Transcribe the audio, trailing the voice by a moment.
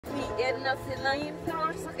Jedna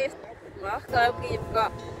színainkról, és akkor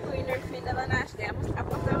képka újnős minden a nástém, most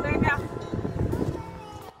apotolvega.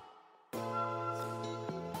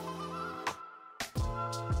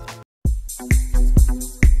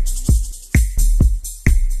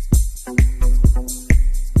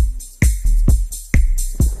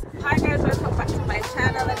 Hi guys, welcome back to my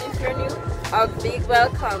channel, and if you're new, a big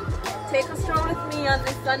welcome. Take a stroll with me on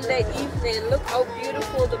this Sunday evening. Look how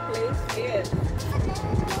beautiful the place is.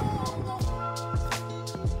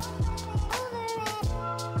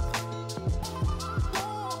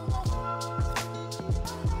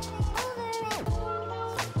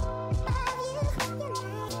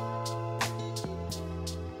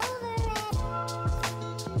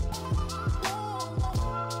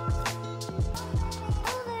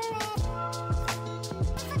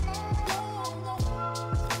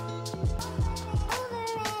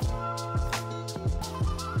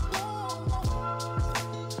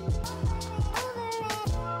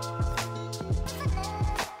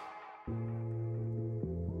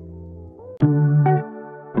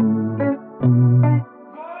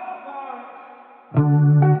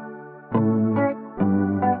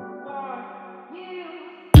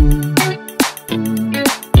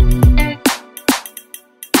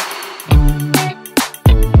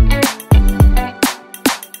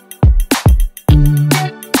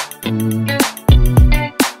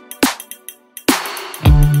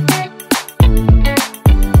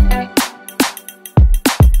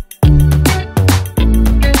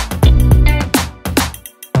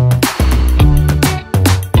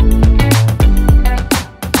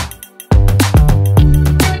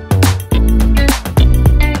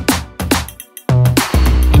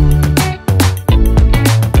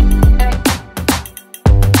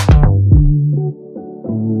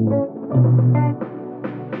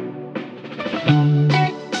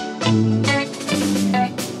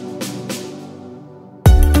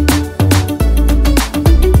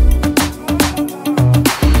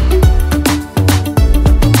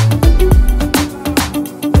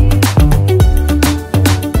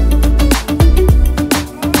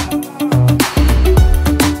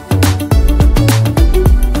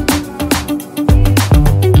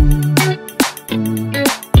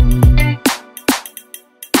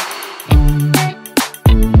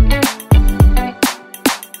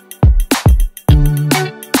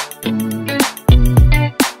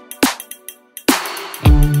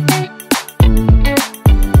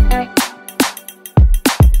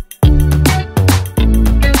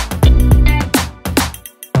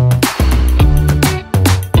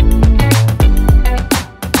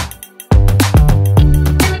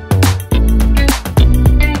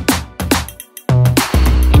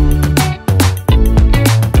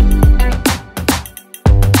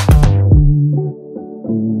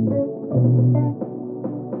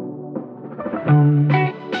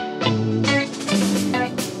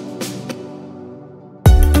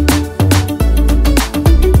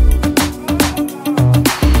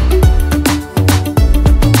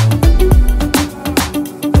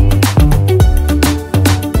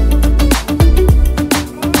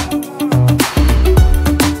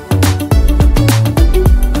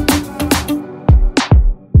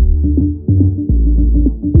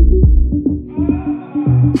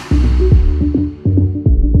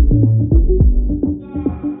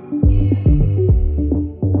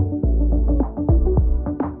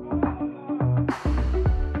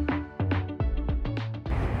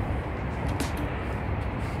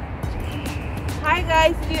 Hi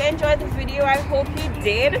guys, did you enjoy the video? I hope you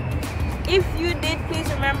did. If you did, please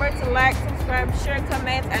remember to like, subscribe, share,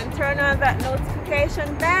 comment, and turn on that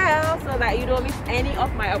notification bell so that you don't miss any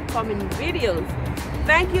of my upcoming videos.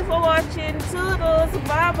 Thank you for watching. Toodles.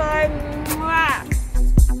 Bye bye. Mwah.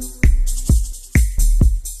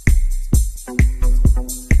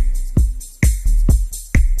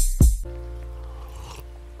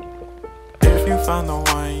 If you found the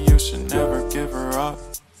one, you should never give her up.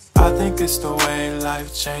 I think it's the way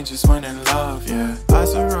life changes when in love, yeah. I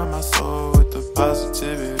surround my soul with the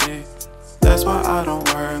positivity. That's why I don't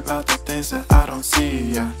worry about the things that I don't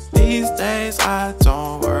see, yeah. These days I don't